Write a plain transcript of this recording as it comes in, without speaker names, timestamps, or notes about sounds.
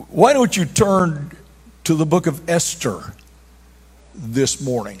Why don't you turn to the book of Esther this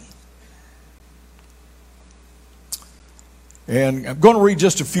morning? And I'm going to read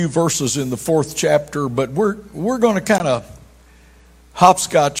just a few verses in the 4th chapter, but we're going to kind of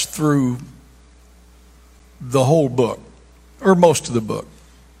hopscotch through the whole book, or most of the book,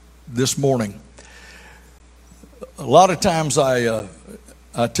 this morning. A lot of times I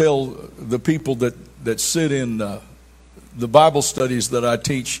tell the people that sit in the Bible studies that I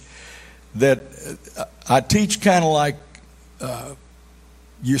teach that I teach kind of like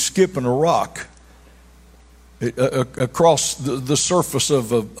you skipping a rock across the surface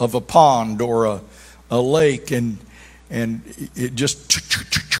of a pond or a lake, and it just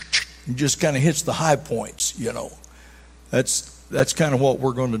kind of hits the high points. That's kind of what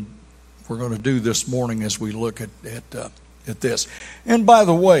we're going to do this morning as we look at this. And by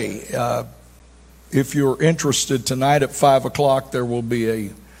the way, if you're interested, tonight at 5 o'clock there will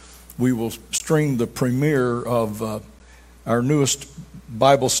be we will stream the premiere of our newest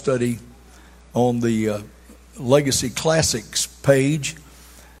Bible study on the Legacy Classics page,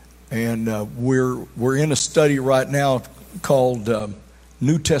 and we're in a study right now called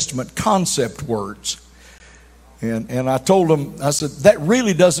New Testament Concept Words. And I told them, I said, that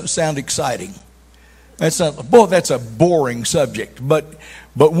really doesn't sound exciting. That's a boring subject. But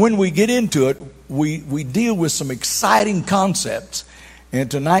when we get into it, we deal with some exciting concepts. And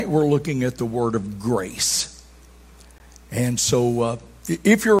tonight we're looking at the word of grace. And so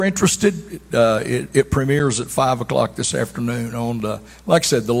if you're interested, it premieres at 5 o'clock this afternoon on, like I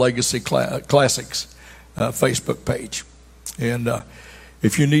said, the Legacy Classics Facebook page. And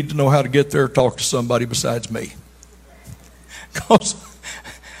if you need to know how to get there, talk to somebody besides me. Because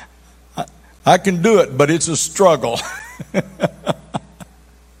I can do it, but it's a struggle.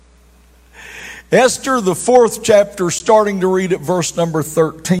 Esther, the 4th chapter, starting to read at verse number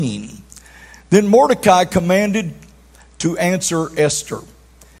 13. Then Mordecai commanded to answer Esther,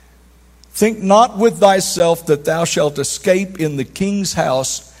 "Think not with thyself that thou shalt escape in the king's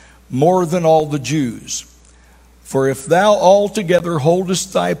house more than all the Jews. For if thou altogether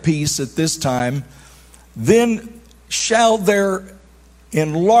holdest thy peace at this time, then shall there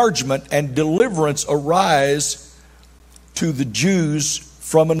enlargement and deliverance arise to the Jews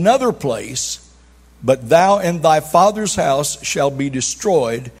from another place, but thou and thy father's house shall be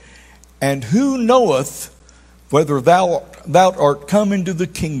destroyed. And who knoweth whether thou art come into the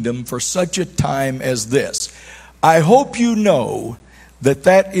kingdom for such a time as this?" I hope you know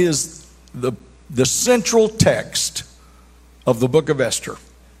that is the central text of the book of Esther.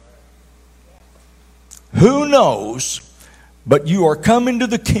 Who knows, but you are come into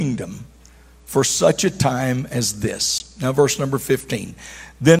the kingdom for such a time as this. Now verse number 15.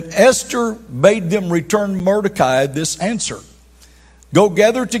 Then Esther bade them return Mordecai this answer: "Go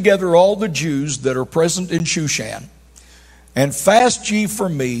gather together all the Jews that are present in Shushan, and fast ye for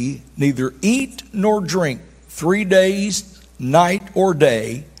me, neither eat nor drink 3 days, night or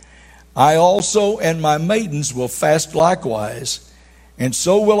day. I also and my maidens will fast likewise, and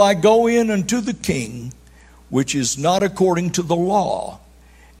so will I go in unto the king, which is not according to the law.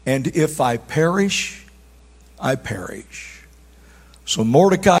 And if I perish, I perish." So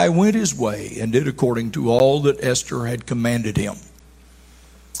Mordecai went his way and did according to all that Esther had commanded him.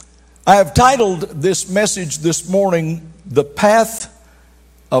 I have titled this message this morning, "The Path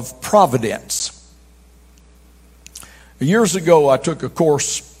of Providence." Years ago, I took a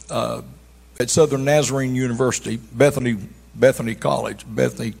course at Southern Nazarene University, Bethany Nazarene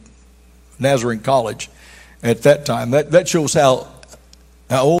College at that time. That shows how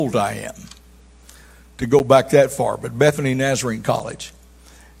old I am, to go back that far, but Bethany Nazarene College.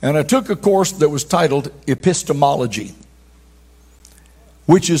 And I took a course that was titled Epistemology,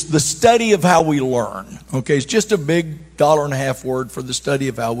 which is the study of how we learn. Okay, it's just a big $1.50 word for the study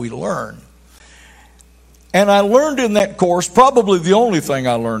of how we learn. And I learned in that course, probably the only thing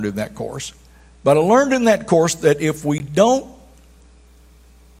I learned in that course, but I learned in that course that if we don't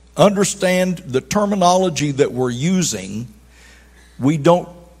understand the terminology that we're using, we don't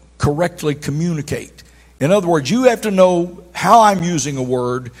correctly communicate. In other words, you have to know how I'm using a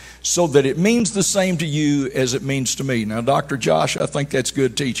word so that it means the same to you as it means to me. Now, Dr. Josh, I think that's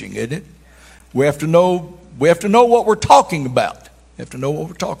good teaching, isn't it? We have to know what we're talking about. We have to know what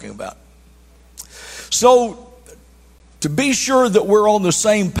we're talking about. So, to be sure that we're on the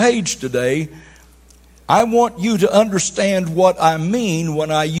same page today, I want you to understand what I mean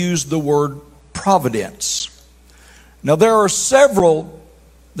when I use the word providence. Now, there are several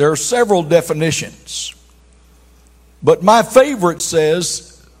definitions, but my favorite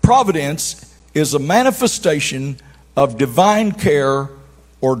says providence is a manifestation of divine care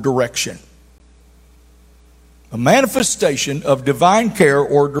or direction. A manifestation of divine care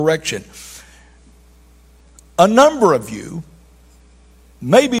or direction. A number of you,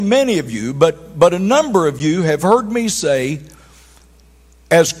 maybe many of you, but a number of you have heard me say,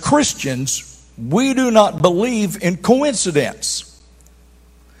 as Christians, we do not believe in coincidence.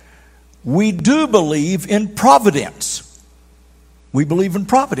 We do believe in providence. We believe in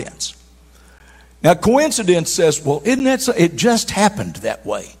providence. Now, coincidence says, well, isn't that so? It just happened that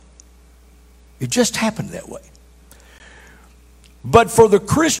way. It just happened that way. But for the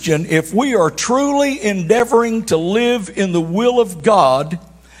Christian, if we are truly endeavoring to live in the will of God,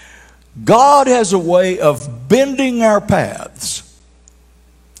 God has a way of bending our paths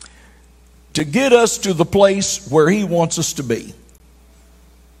to get us to the place where He wants us to be,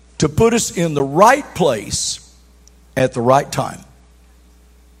 to put us in the right place at the right time.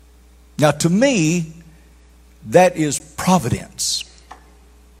 Now, to me, that is providence.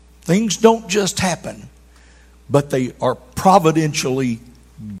 Things don't just happen, but they are providentially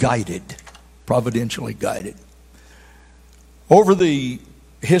guided. Providentially guided. Over the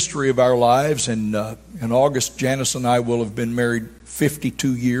history of our lives, and in August, Janice and I will have been married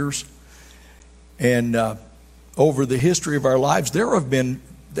 52 years. And over the history of our lives, there have been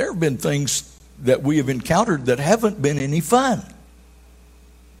things that we have encountered that haven't been any fun.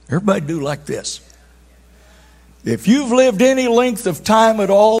 Everybody do like this. If you've lived any length of time at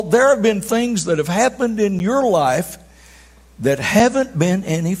all, there have been things that have happened in your life that haven't been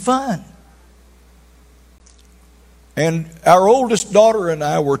any fun. And our oldest daughter and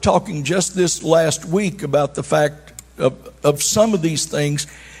I were talking just this last week about the fact of some of these things.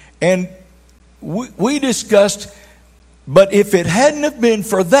 And we discussed, but if it hadn't have been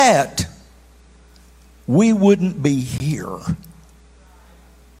for that, we wouldn't be here.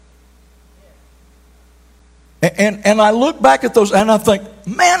 And I look back at those and I think,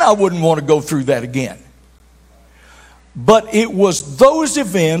 man, I wouldn't want to go through that again. But it was those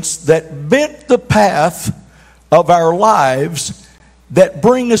events that bent the path of our lives that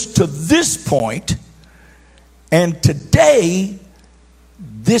bring us to this point. And today,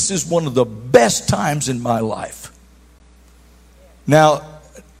 this is one of the best times in my life. Now,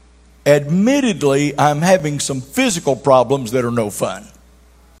 admittedly, I'm having some physical problems that are no fun.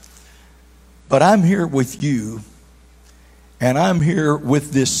 But I'm here with you, and I'm here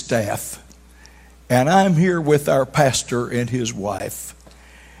with this staff, and I'm here with our pastor and his wife.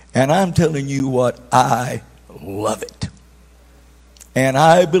 And I'm telling you what, I love it. And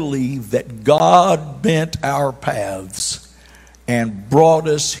I believe that God bent our paths and brought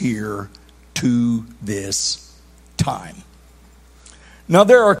us here to this time. Now,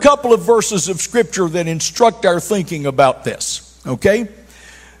 there are a couple of verses of Scripture that instruct our thinking about this, okay?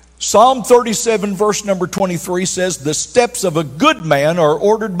 Psalm 37, verse number 23 says, "The steps of a good man are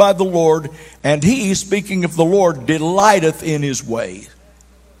ordered by the Lord, and he," speaking of the Lord, "delighteth in his way."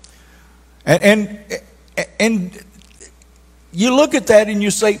 And you look at that and you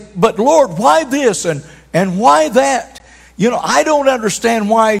say, but Lord, why this and why that? You know, I don't understand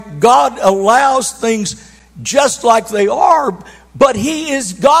why God allows things just like they are, but He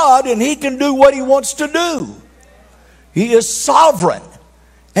is God and He can do what He wants to do. He is sovereign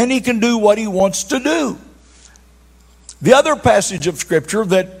and He can do what He wants to do. The other passage of Scripture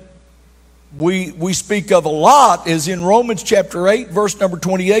that we speak of a lot is in Romans chapter 8, verse number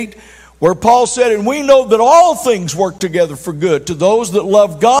 28, where Paul said, "And we know that all things work together for good to those that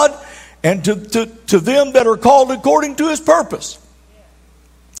love God and to them that are called according to His purpose."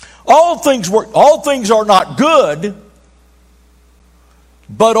 All things work. All things are not good,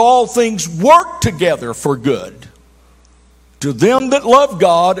 but all things work together for good to them that love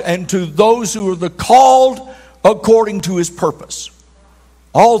God and to those who are the called according to His purpose.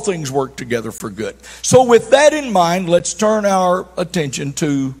 All things work together for good. So with that in mind, let's turn our attention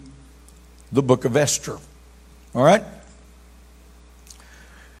to the book of Esther. All right?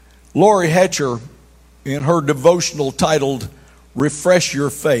 Lori Hatcher, in her devotional titled "Refresh Your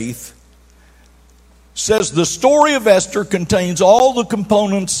Faith," says the story of Esther contains all the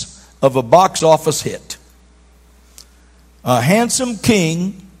components of a box office hit. A handsome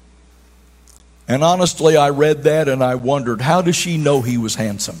king, and honestly, I read that and I wondered, how does she know he was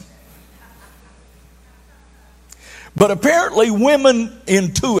handsome? But apparently women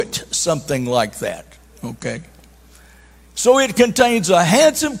intuit something like that, okay? So it contains a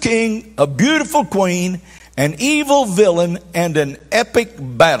handsome king, a beautiful queen, an evil villain, and an epic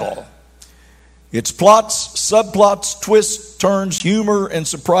battle. Its plots, subplots, twists, turns, humor, and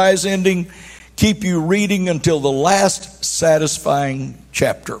surprise ending keep you reading until the last satisfying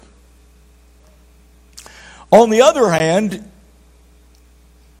chapter. On the other hand,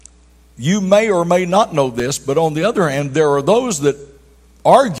 you may or may not know this, but on the other hand, there are those that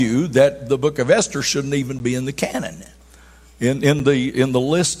argue that the book of Esther shouldn't even be in the canon, in the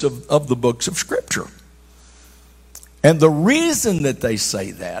list of the books of Scripture. And the reason that they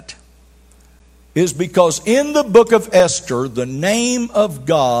say that is because in the book of Esther, the name of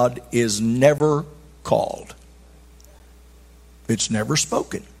God is never called. It's never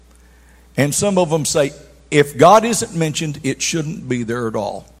spoken. And some of them say, if God isn't mentioned, it shouldn't be there at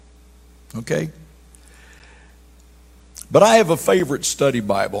all. Okay? But I have a favorite study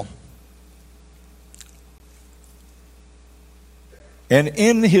Bible. And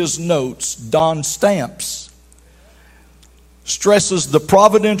in his notes, Don Stamps stresses the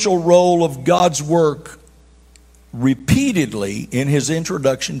providential role of God's work repeatedly in his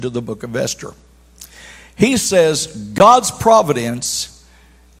introduction to the book of Esther. He says God's providence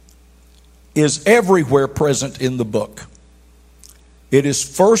is everywhere present in the book. It is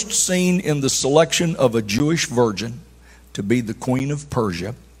first seen in the selection of a Jewish virgin to be the queen of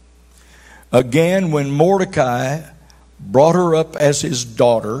Persia. Again, when Mordecai brought her up as his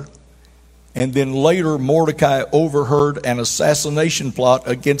daughter, and then later Mordecai overheard an assassination plot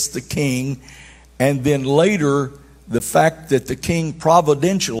against the king, and then later the fact that the king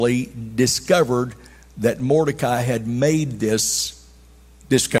providentially discovered that Mordecai had made this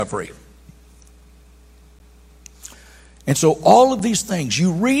discovery. And so all of these things,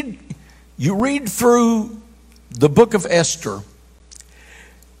 you read through the book of Esther,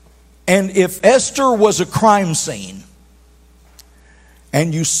 and if Esther was a crime scene,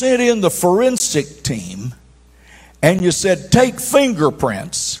 and you sent in the forensic team, and you said, take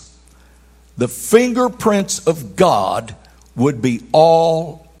fingerprints, the fingerprints of God would be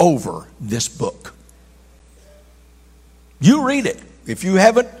all over this book. You read it. If you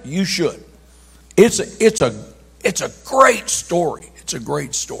haven't, you should. It's a great story. It's a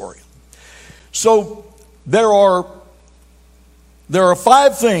great story. So there are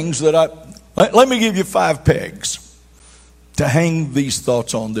 5 things that let me give you 5 pegs to hang these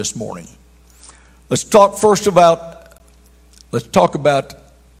thoughts on this morning. Let's talk about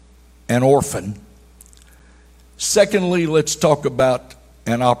an orphan. Secondly, let's talk about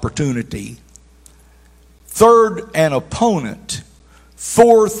an opportunity. Third, an opponent.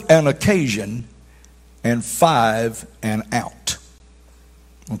 Fourth, an occasion. And 5, an out.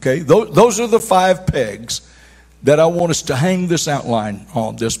 Okay, those are the 5 pegs that I want us to hang this outline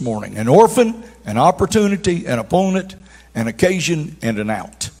on this morning. An orphan, an opportunity, an opponent, an occasion, and an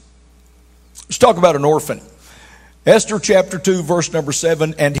out. Let's talk about an orphan. Esther chapter 2, verse number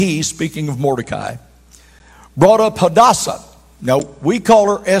 7, and he, speaking of Mordecai, brought up Hadassah. Now, we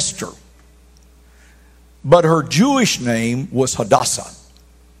call her Esther, but her Jewish name was Hadassah.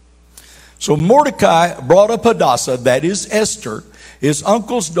 So Mordecai brought up Hadassah, that is Esther, his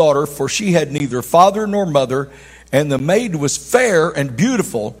uncle's daughter, for she had neither father nor mother, and the maid was fair and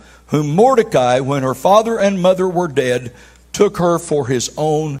beautiful, whom Mordecai, when her father and mother were dead, took her for his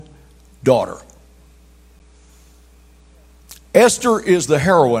own daughter. Esther is the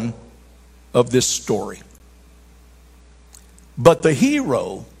heroine of this story. But the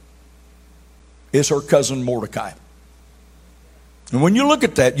hero is her cousin Mordecai. And when you look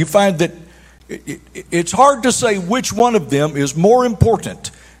at that, you find that it's hard to say which one of them is more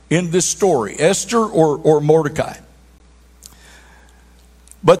important in this story, Esther or Mordecai.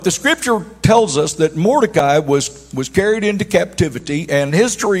 But the scripture tells us that Mordecai was carried into captivity, and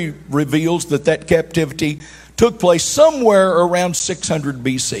history reveals that captivity took place somewhere around 600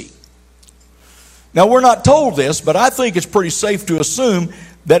 BC. Now, we're not told this, but I think it's pretty safe to assume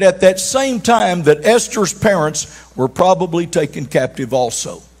that at that same time that Esther's parents were probably taken captive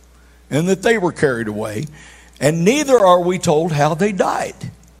also, and that they were carried away, and neither are we told how they died.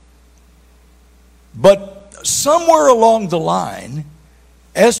 But somewhere along the line,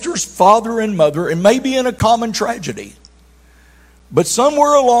 Esther's father and mother, and maybe in a common tragedy, but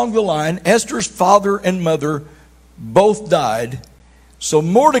somewhere along the line, Esther's father and mother both died. So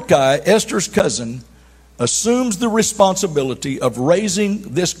Mordecai, Esther's cousin, assumes the responsibility of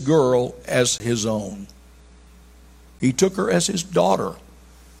raising this girl as his own. He took her as his daughter.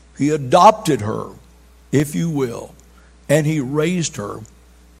 He adopted her, if you will, and he raised her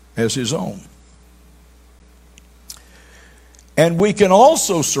as his own. And we can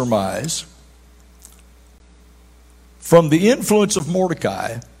also surmise from the influence of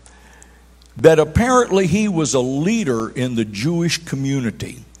Mordecai that apparently he was a leader in the Jewish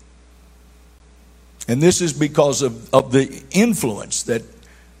community. And this is because of the influence that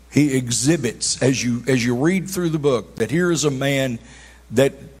he exhibits as you read through the book, that here is a man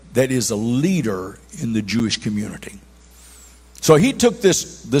that is a leader in the Jewish community. So he took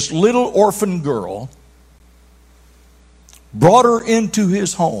this little orphan girl, brought her into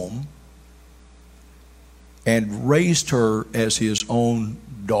his home, and raised her as his own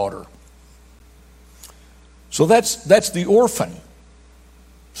daughter. So that's the orphan.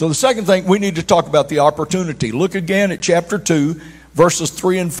 So the second thing, we need to talk about the opportunity. Look again at chapter 2, verses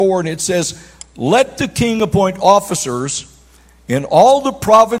 3 and 4, and it says, "Let the king appoint officers in all the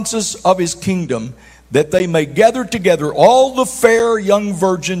provinces of his kingdom, that they may gather together all the fair young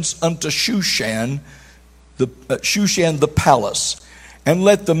virgins unto Shushan the palace. And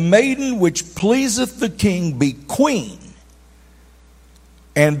let the maiden which pleaseth the king be queen."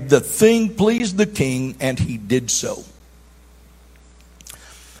 And the thing pleased the king, and he did so.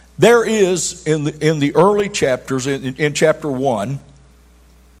 There is in the early chapters, in chapter 1,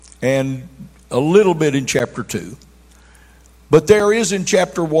 and a little bit in chapter 2, but there is in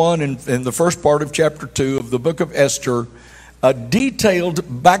chapter 1 and in the first part of chapter 2 of the book of Esther a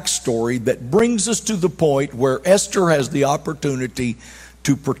detailed backstory that brings us to the point where Esther has the opportunity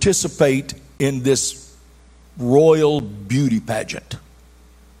to participate in this royal beauty pageant.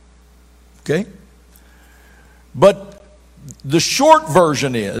 Okay? But the short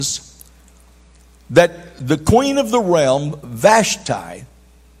version is that the queen of the realm, Vashti,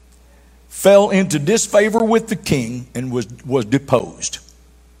 fell into disfavor with the king and was deposed.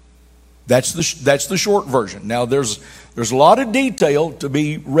 That's the short version. Now there's a lot of detail to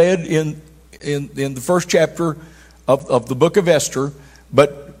be read in the first chapter of the book of Esther,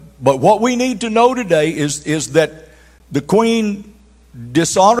 but what we need to know today is that the queen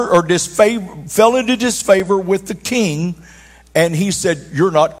fell into disfavor with the king, and he said,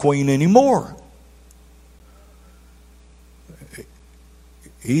 "You're not queen anymore."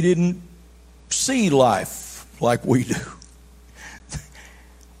 He didn't see life like we do.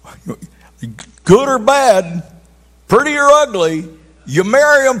 Good or bad, pretty or ugly, you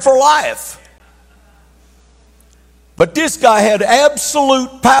marry them for life. But this guy had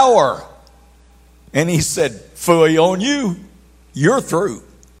absolute power. And he said, "Phooey on you, you're through."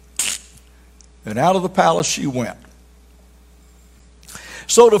 And out of the palace she went.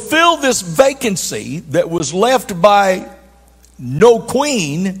 So to fill this vacancy that was left by no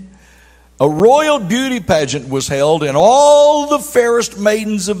queen, a royal beauty pageant was held, and all the fairest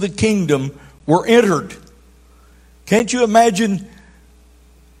maidens of the kingdom were entered. Can't you imagine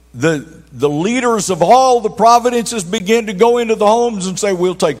the leaders of all the providences begin to go into the homes and say,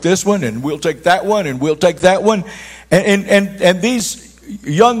 "We'll take this one, and we'll take that one, and we'll take that one." And these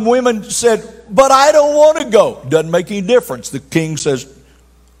young women said, "But I don't want to go." Doesn't make any difference. The king says,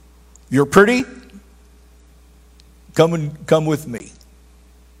 "You're pretty? Come with me."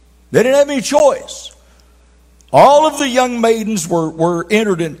 They didn't have any choice. All of the young maidens were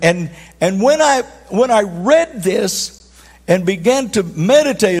entered in. And when I read this and began to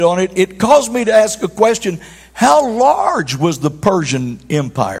meditate on it, it caused me to ask a question. How large was the Persian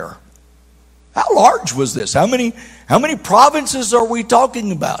Empire? How large was this? How many provinces are we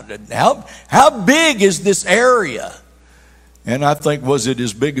talking about? How big is this area? And I think, was it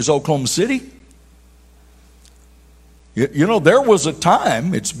as big as Oklahoma City? You know, there was a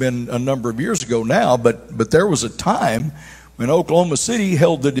time, it's been a number of years ago now, but there was a time when Oklahoma City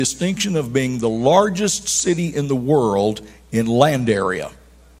held the distinction of being the largest city in the world in land area.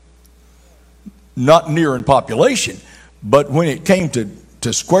 Not near in population, but when it came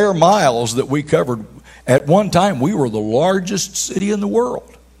to square miles that we covered, at one time we were the largest city in the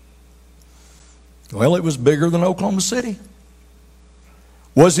world. Well, it was bigger than Oklahoma City.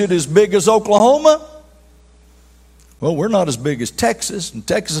 Was it as big as Oklahoma? Well, we're not as big as Texas, and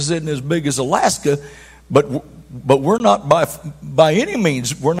Texas isn't as big as Alaska, but we're not by any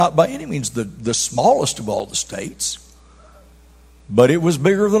means the smallest of all the states. But it was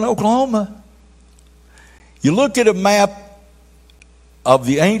bigger than Oklahoma. You look at a map of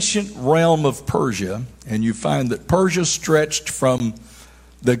the ancient realm of Persia, and you find that Persia stretched from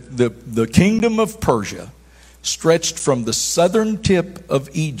the kingdom of Persia stretched from the southern tip of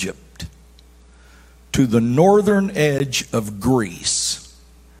Egypt to the northern edge of Greece,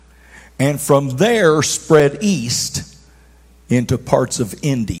 and from there spread east into parts of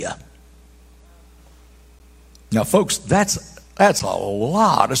India. Now, folks, that's a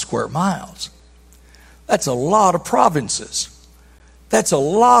lot of square miles. That's a lot of provinces. That's a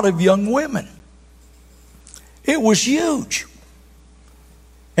lot of young women. It was huge.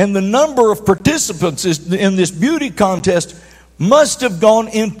 And the number of participants in this beauty contest must have gone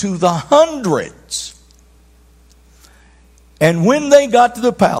into the hundreds. And when they got to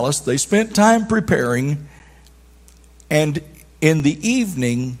the palace, they spent time preparing, and in the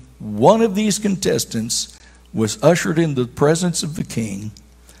evening, one of these contestants was ushered into the presence of the king,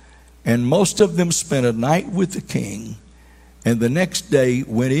 and most of them spent a night with the king, and the next day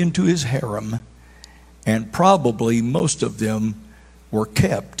went into his harem, and probably most of them were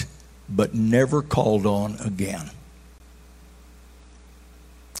kept, but never called on again.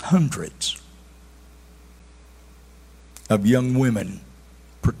 Hundreds of young women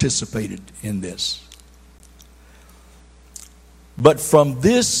participated in this. But from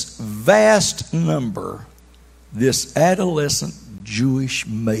this vast number, this adolescent Jewish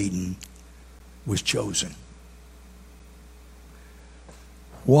maiden was chosen.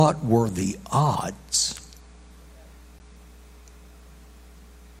 What were the odds?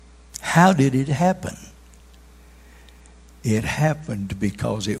 How did it happen? It happened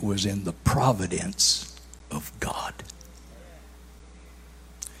because it was in the providence of God.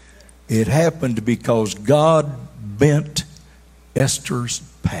 It happened because God bent Esther's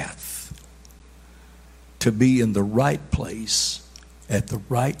path to be in the right place at the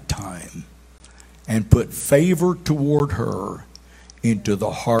right time and put favor toward her into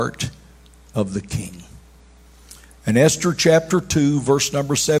the heart of the king. And Esther chapter 2 verse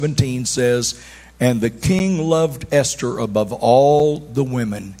number 17 says, "And the king loved Esther above all the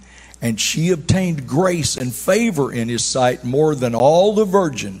women, and she obtained grace and favor in his sight more than all the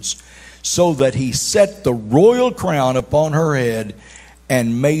virgins, so that he set the royal crown upon her head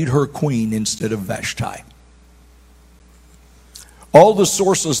and made her queen instead of Vashti." All the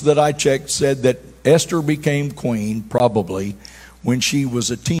sources that I checked said that Esther became queen probably when she was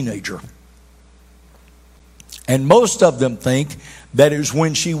a teenager. And most of them think that it was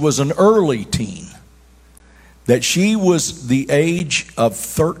when she was an early teen. That she was the age of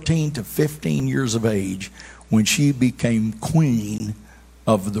 13 to 15 years of age when she became queen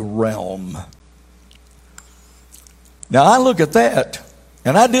of the realm. Now I look at that,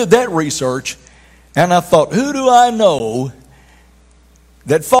 and I did that research, and I thought, who do I know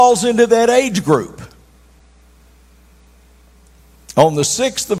that falls into that age group? On the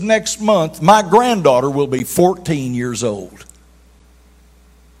 6th of next month, my granddaughter will be 14 years old.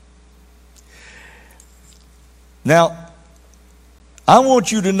 Now, I want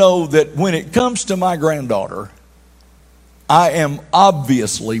you to know that when it comes to my granddaughter, I am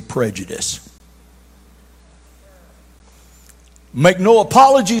obviously prejudiced. Make no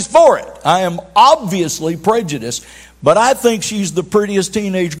apologies for it. I am obviously prejudiced, but I think she's the prettiest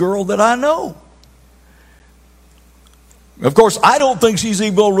teenage girl that I know. Of course, I don't think she's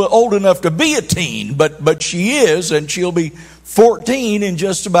even old enough to be a teen, but she is, and she'll be 14 in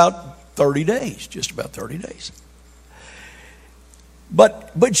just about 30 days. Just about 30 days.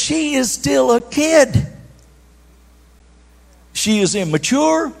 But she is still a kid. She is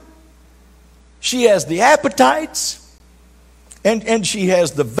immature. She has the appetites. And she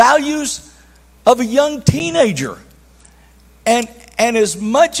has the values of a young teenager. And as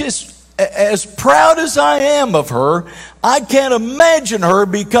much as proud as I am of her, I can't imagine her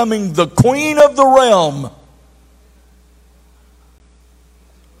becoming the queen of the realm.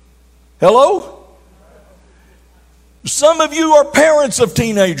 Hello? Some of you are parents of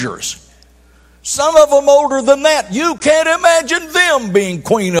teenagers. Some of them older than that. You can't imagine them being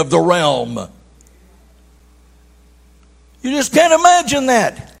queen of the realm. You just can't imagine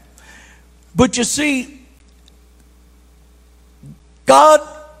that. But you see, God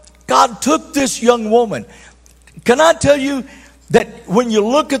took this young woman. Can I tell you that when you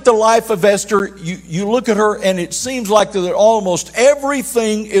look at the life of Esther, you look at her and it seems like that almost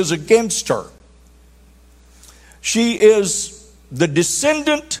everything is against her. She is the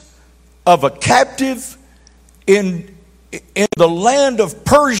descendant of a captive in the land of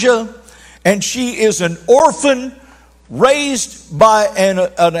Persia, and she is an orphan raised by an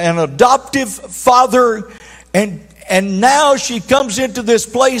adoptive father, and now she comes into this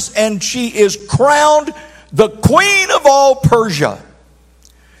place and she is crowned the queen of all Persia.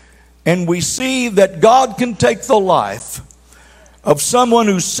 And we see that God can take the life of someone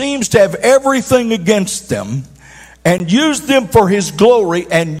who seems to have everything against them and use them for His glory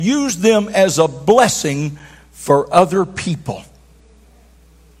and use them as a blessing for other people.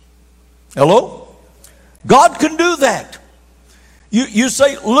 Hello? God can do that. You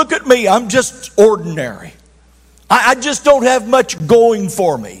say, look at me, I'm just ordinary. I just don't have much going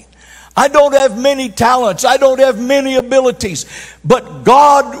for me. I don't have many talents. I don't have many abilities. But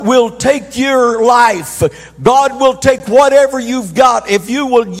God will take your life. God will take whatever you've got if you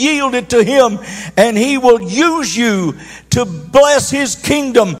will yield it to Him, and He will use you to bless His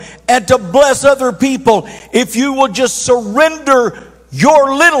kingdom and to bless other people if you will just surrender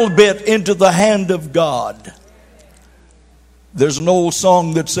your little bit into the hand of God. There's an old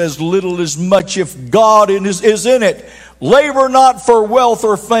song that says, little is much if God is in it. Labor not for wealth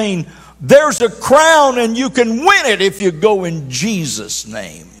or fame. There's a crown and you can win it if you go in Jesus'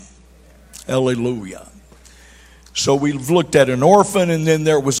 name. Hallelujah. So we've looked at an orphan, and then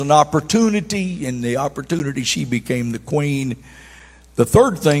there was an opportunity. In the opportunity, she became the queen. The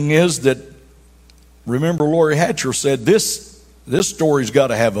third thing is that, remember, Lori Hatcher said this story's got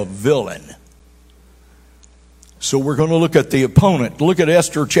to have a villain. So we're going to look at the opponent. Look at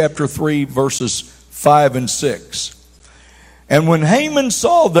Esther chapter 3, verses 5 and 6. And when Haman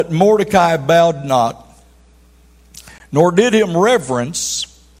saw that Mordecai bowed not, nor did him reverence,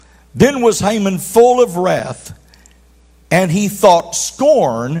 then was Haman full of wrath, and he thought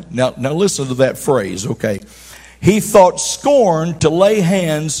scorn. Now listen to that phrase, okay? He thought scorn to lay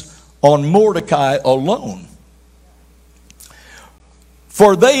hands on Mordecai alone.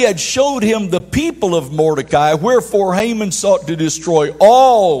 For they had showed him the people of Mordecai, wherefore Haman sought to destroy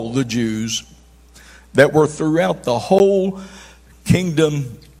all the Jews that were throughout the whole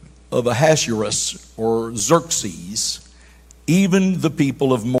kingdom of Ahasuerus or Xerxes, even the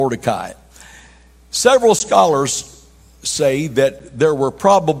people of Mordecai. Several scholars say that there were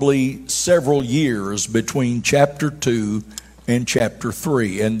probably several years between chapter 2 and chapter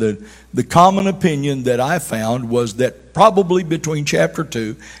 3. And the common opinion that I found was that probably between chapter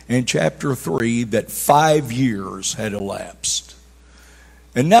 2 and chapter 3 that 5 years had elapsed.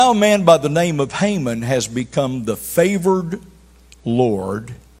 And now a man by the name of Haman has become the favored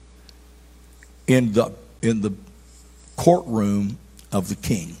lord in the courtroom of the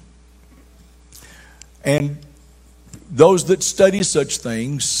king. And those that study such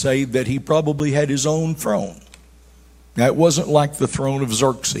things say that he probably had his own throne. Now, it wasn't like the throne of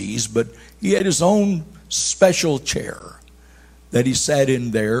Xerxes, but he had his own special chair that he sat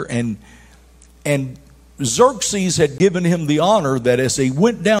in there. And Xerxes had given him the honor that as he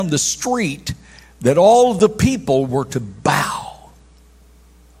went down the street, that all of the people were to bow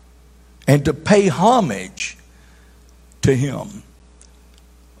and to pay homage to him.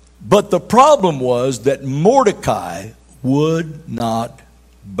 But the problem was that Mordecai would not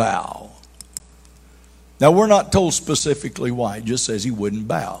bow. Now, we're not told specifically why. It just says he wouldn't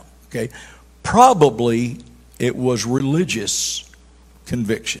bow. Okay? Probably it was religious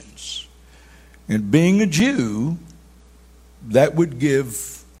convictions. And being a Jew, that would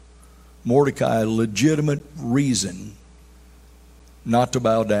give Mordecai a legitimate reason not to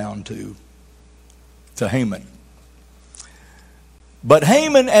bow down to Haman. But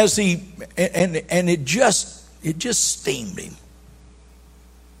Haman, as he, and it just steamed him.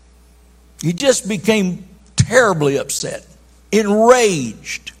 He just became terribly upset,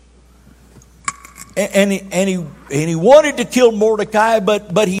 enraged. And he wanted to kill Mordecai,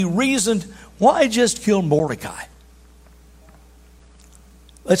 but he reasoned, why just kill Mordecai?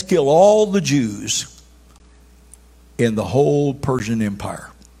 Let's kill all the Jews in the whole Persian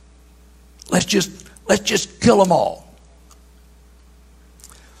Empire. Let's just kill them all.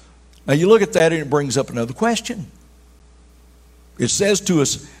 Now you look at that and it brings up another question. It says to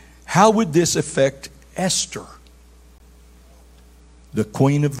us, how would this affect Esther, the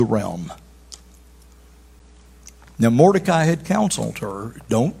queen of the realm? Now Mordecai had counseled her,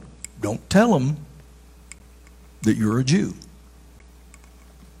 don't tell him that you're a Jew.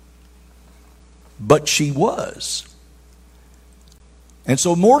 But she was. And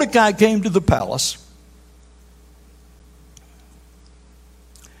so Mordecai came to the palace,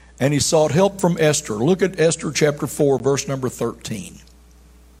 and he sought help from Esther. Look at Esther chapter 4, verse number 13.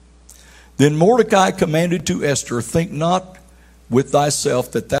 Then Mordecai commanded to Esther, think not with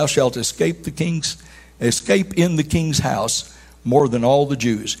thyself that thou shalt escape in the king's house more than all the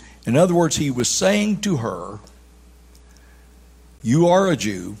Jews. In other words, he was saying to her, you are a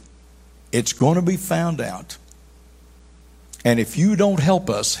Jew. It's going to be found out. And if you don't help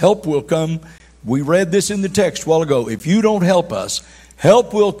us, help will come. We read this in the text a while ago. If you don't help us,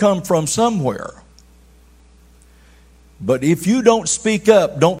 help will come from somewhere. But if you don't speak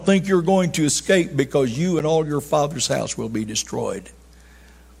up, don't think you're going to escape, because you and all your father's house will be destroyed.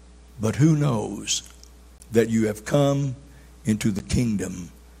 But who knows that you have come into the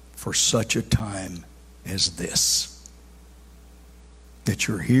kingdom for such a time as this? That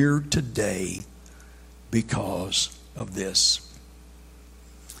you're here today because of this.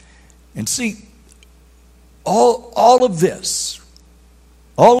 And see, all of this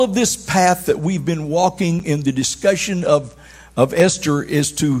path that we've been walking in the discussion of Esther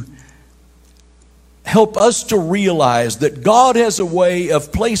is to help us to realize that God has a way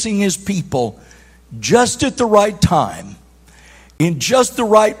of placing his people just at the right time, in just the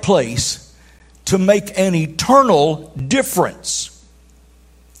right place, to make an eternal difference.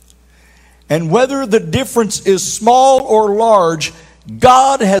 And whether the difference is small or large,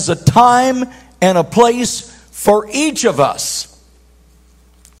 God has a time and a place for each of us.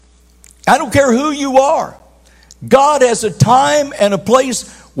 I don't care who you are. God has a time and a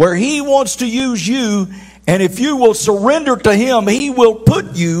place where He wants to use you, and if you will surrender to Him, He will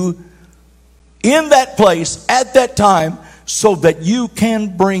put you in that place at that time so that you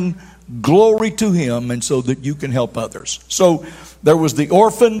can bring glory to Him and so that you can help others. So there was the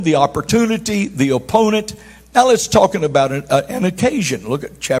orphan, the opportunity, the opponent. Now let's talk about an occasion. Look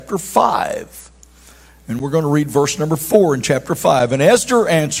at chapter 5. And we're going to read verse number 4 in chapter 5. And Esther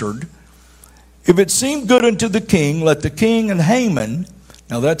answered, if it seemed good unto the king, let the king and Haman.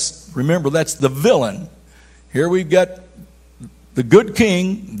 Now remember, that's the villain. Here we've got the good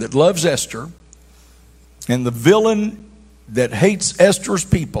king that loves Esther and the villain that hates Esther's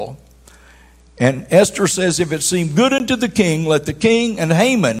people. And Esther says, if it seem good unto the king, let the king and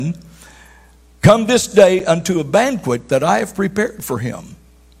Haman come this day unto a banquet that I have prepared for him.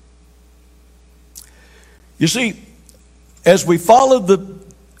 You see, as we follow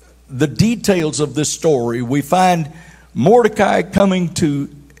the details of this story, we find Mordecai coming to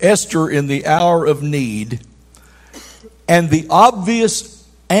Esther in the hour of need, and the obvious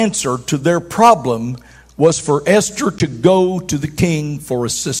answer to their problem was for Esther to go to the king for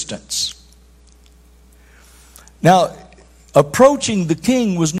assistance. Now, approaching the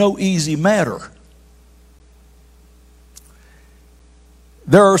king was no easy matter.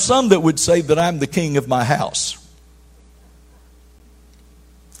 There are some that would say that I'm the king of my house.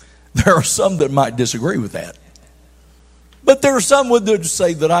 There are some that might disagree with that. But there are some that would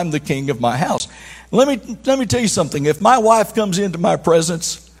say that I'm the king of my house. Let me tell you something. If my wife comes into my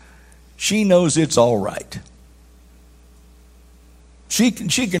presence, she knows it's all right. She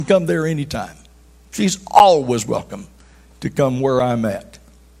can come there anytime. She's always welcome to come where I'm at.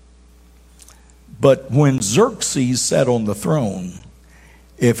 But when Xerxes sat on the throne,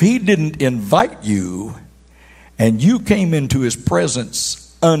 if he didn't invite you and you came into his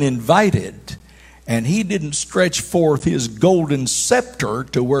presence uninvited, and he didn't stretch forth his golden scepter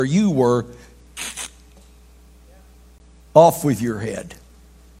to where you were off with your head,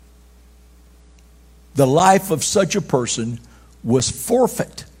 the life of such a person was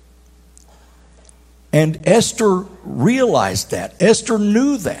forfeit. And Esther realized that. Esther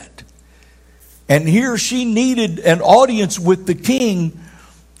knew that. And here she needed an audience with the king,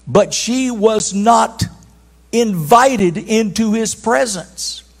 but she was not invited into his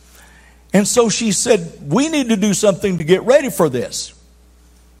presence. And so she said, we need to do something to get ready for this.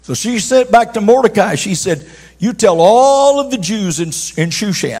 So she sent back to Mordecai. She said, you tell all of the Jews in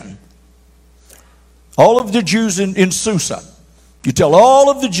Shushan, all of the Jews in Susa, you tell all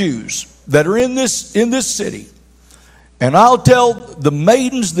of the Jews that are in this city, and I'll tell the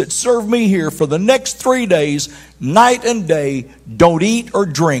maidens that serve me here for the next 3 days, night and day, don't eat or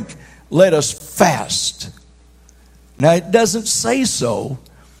drink. Let us fast. Now, it doesn't say so,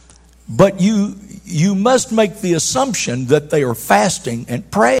 but you must make the assumption that they are fasting and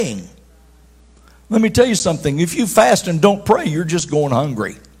praying. Let me tell you something. If you fast and don't pray, you're just going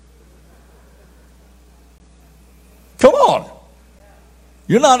hungry. Come on.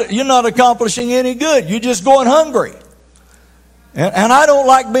 You're not accomplishing any good. You're just going hungry. And I don't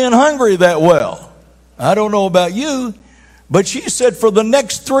like being hungry that well. I don't know about you, but she said for the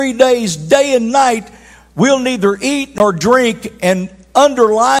next 3 days, day and night, we'll neither eat nor drink. And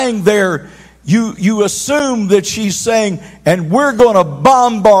underlying there, you assume that she's saying, and we're going to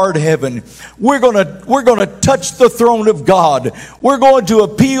bombard heaven. We're going to touch the throne of God. We're going to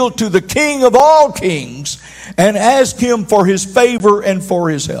appeal to the King of all kings and ask him for his favor and for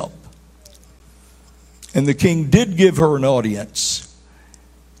his help. And the king did give her an audience.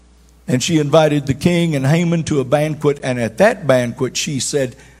 And she invited the king and Haman to a banquet. And at that banquet, she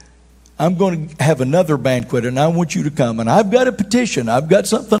said, I'm going to have another banquet and I want you to come. And I've got a petition. I've got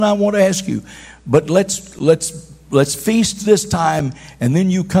something I want to ask you. But let's feast this time, and then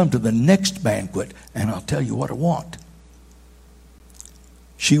you come to the next banquet and I'll tell you what I want.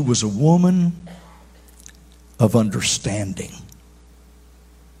 She was a woman of understanding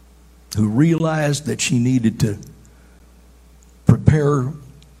who realized that she needed to prepare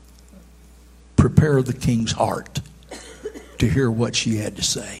the king's heart to hear what she had to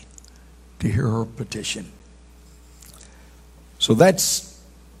say, to hear her petition. So that's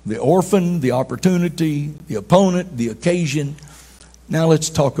the orphan, the opportunity, the opponent, the occasion. Now let's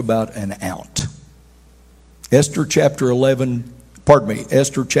talk about an out. Esther chapter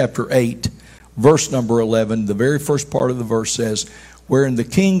 8, verse number 11, the very first part of the verse says, wherein the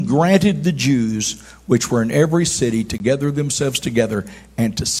king granted the Jews which were in every city to gather themselves together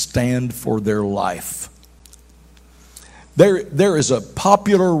and to stand for their life. There is a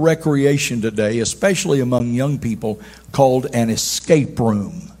popular recreation today, especially among young people, called an escape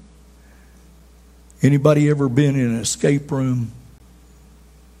room. Anybody ever been in an escape room?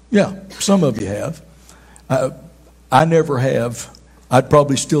 Yeah, some of you have. I never have. I'd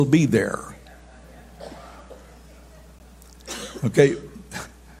probably still be there. Okay.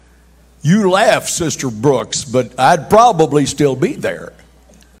 You laugh, Sister Brooks, but I'd probably still be there.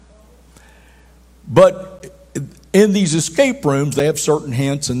 But in these escape rooms, they have certain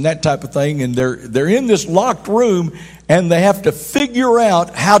hints and that type of thing, and they're in this locked room, and they have to figure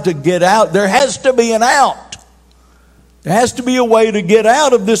out how to get out. There has to be an out. There has to be a way to get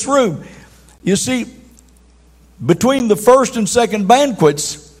out of this room. You see, between the first and second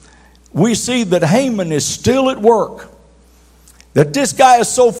banquets, we see that Haman is still at work. That this guy is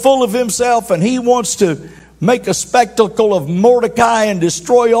so full of himself, and he wants to make a spectacle of Mordecai and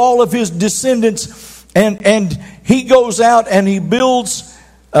destroy all of his descendants. And he goes out and he builds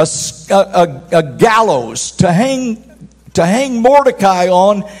a gallows to hang Mordecai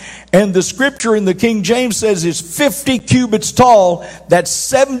on. And the scripture in the King James says it's 50 cubits tall. That's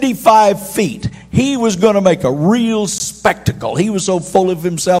 75 feet. He was going to make a real spectacle. He was so full of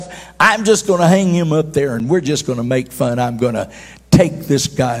himself. I'm just going to hang him up there and we're just going to make fun. I'm going to take this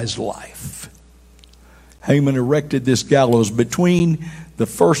guy's life. Haman erected this gallows between the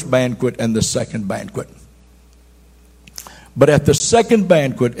first banquet and the second banquet. But at the second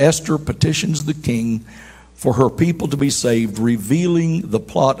banquet, Esther petitions the king for her people to be saved, revealing the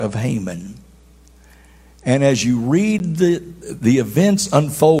plot of Haman. And as you read the events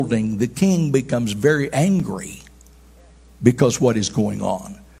unfolding, the king becomes very angry because what is going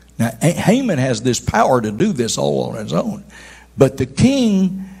on. Now, Haman has this power to do this all on his own. But the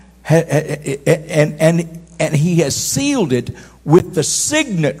king, and he has sealed it with the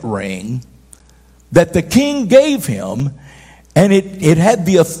signet ring that the king gave him, and it had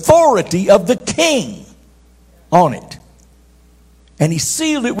the authority of the king on it. And he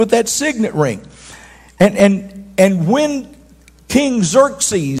sealed it with that signet ring. And when King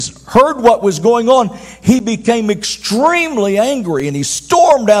Xerxes heard what was going on, he became extremely angry, and he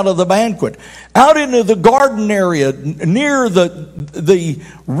stormed out of the banquet, out into the garden area near the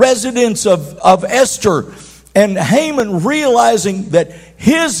residence of Esther. And Haman, realizing that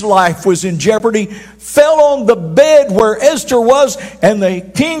his life was in jeopardy, fell on the bed where Esther was, and the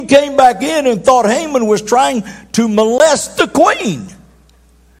king came back in and thought Haman was trying to molest the queen.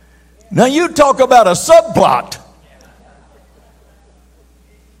 Now you talk about a subplot.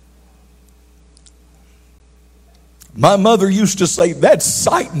 My mother used to say, that's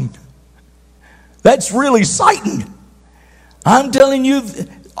Satan. That's really Satan. I'm telling you,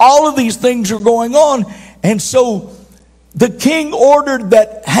 all of these things are going on. And so the king ordered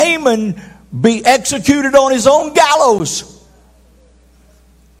that Haman be executed on his own gallows.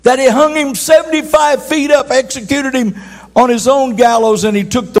 That he hung him 75 feet up, executed him on his own gallows, and he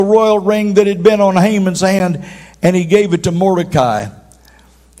took the royal ring that had been on Haman's hand and he gave it to Mordecai.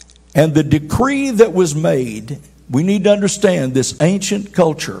 And the decree that was made, we need to understand this ancient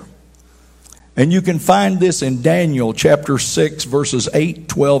culture. And you can find this in Daniel chapter 6, verses 8,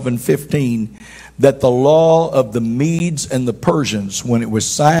 12, and 15, that the law of the Medes and the Persians, when it was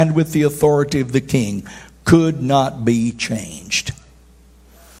signed with the authority of the king, could not be changed.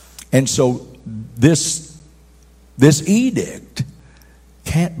 And so this edict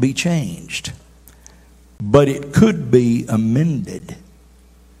can't be changed, but it could be amended.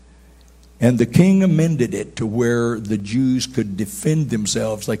 And the king amended it to where the Jews could defend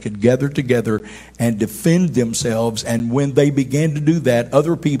themselves. They could gather together and defend themselves. And when they began to do that,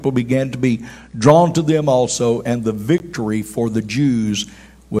 other people began to be drawn to them also. And the victory for the Jews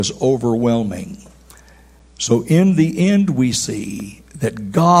was overwhelming. So in the end, we see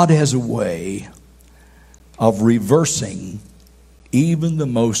that God has a way of reversing even the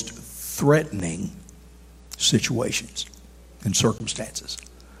most threatening situations and circumstances.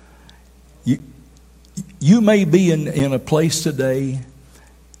 You may be in a place today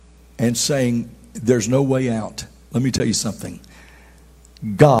and saying, there's no way out. Let me tell you something.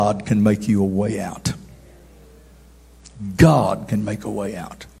 God can make you a way out. God can make a way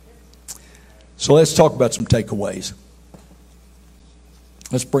out. So let's talk about some takeaways.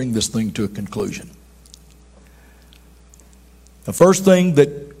 Let's bring this thing to a conclusion. The first thing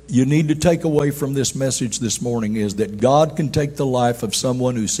that you need to take away from this message this morning is that God can take the life of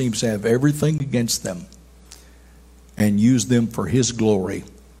someone who seems to have everything against them and use them for His glory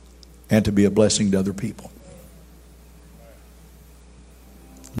and to be a blessing to other people.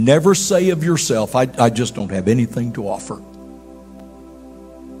 Never say of yourself, I just don't have anything to offer.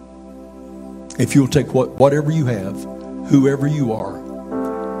 If you'll take whatever you have, whoever you are,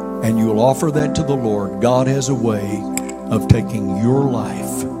 and you'll offer that to the Lord, God has a way of taking your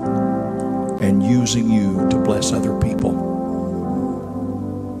life and using you to bless other people.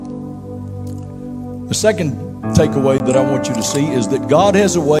 The second takeaway that I want you to see is that God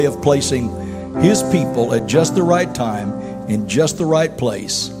has a way of placing His people at just the right time in just the right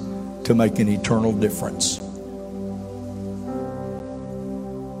place to make an eternal difference.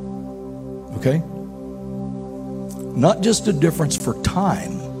 Okay? Not just a difference for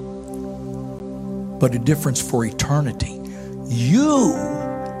time, but a difference for eternity. You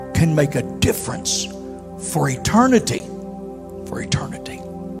can make a difference for eternity. For eternity.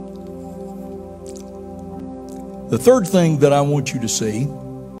 The third thing that I want you to see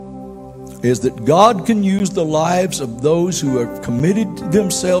is that God can use the lives of those who have committed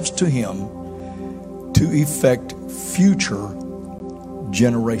themselves to Him to effect future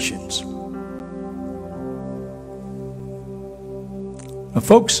generations. Now,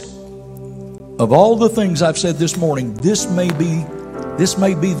 folks, of all the things I've said this morning, this may be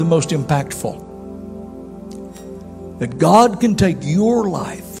the most impactful. That God can take your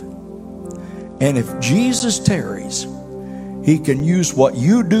life, and if Jesus tarries, He can use what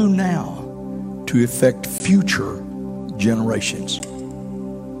you do now to affect future generations.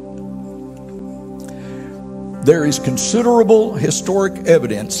 There is considerable historic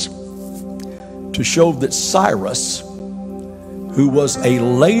evidence to show that Cyrus, who was a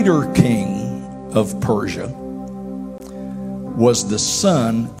later king of Persia, was the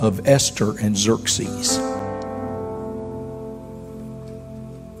son of Esther and Xerxes.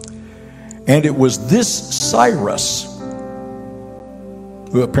 And it was this Cyrus,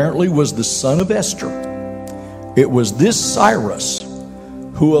 who apparently was the son of Esther, it was this Cyrus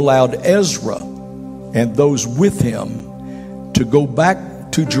who allowed Ezra and those with him to go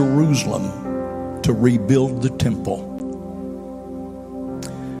back to Jerusalem to rebuild the temple.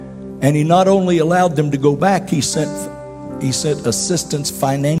 And he not only allowed them to go back, he sent assistance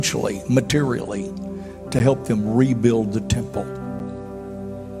financially, materially, to help them rebuild the temple.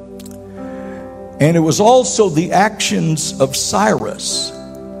 And it was also the actions of Cyrus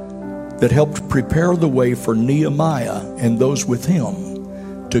that helped prepare the way for Nehemiah and those with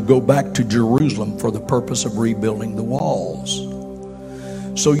him to go back to Jerusalem for the purpose of rebuilding the walls.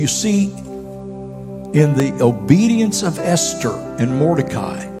 So you see, in the obedience of Esther and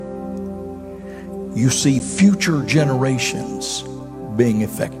Mordecai, you see future generations being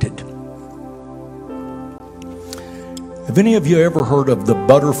affected. Have any of you ever heard of the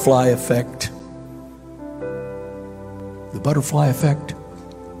butterfly effect? The butterfly effect?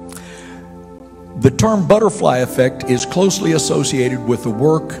 The term butterfly effect is closely associated with the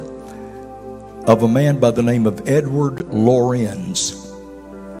work of a man by the name of Edward Lorenz.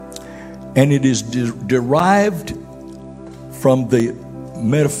 And it is derived from the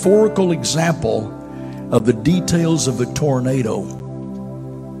metaphorical example of the details of a tornado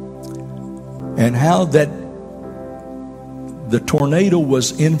and how that the tornado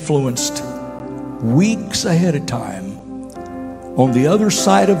was influenced weeks ahead of time on the other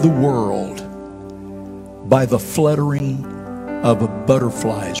side of the world by the fluttering of a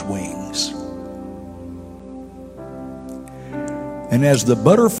butterfly's wings. And as the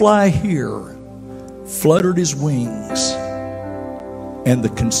butterfly here fluttered his wings, and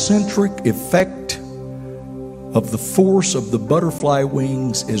the concentric effect of the force of the butterfly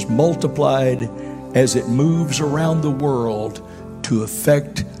wings is multiplied as it moves around the world to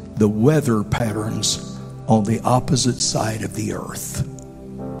affect the weather patterns on the opposite side of the earth.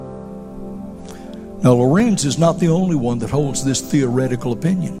 Now, Lorenz is not the only one that holds this theoretical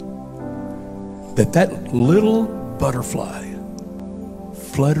opinion, that little butterfly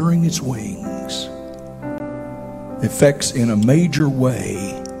fluttering its wings affects in a major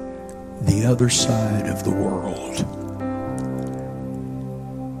way the other side of the world.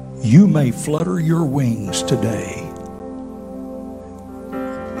 You may flutter your wings today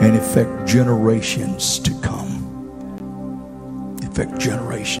and affect generations to come. Affect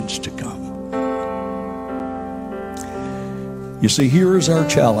generations to come. You see, here is our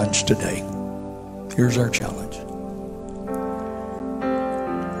challenge today. Here's our challenge.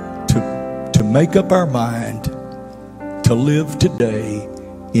 To make up our mind to live today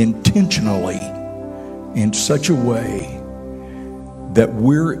intentionally in such a way that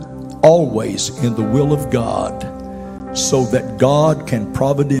we're always in the will of God, so that God can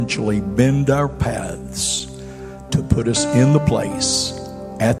providentially bend our paths to put us in the place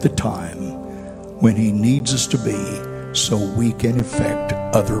at the time when He needs us to be so we can affect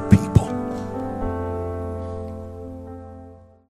other people.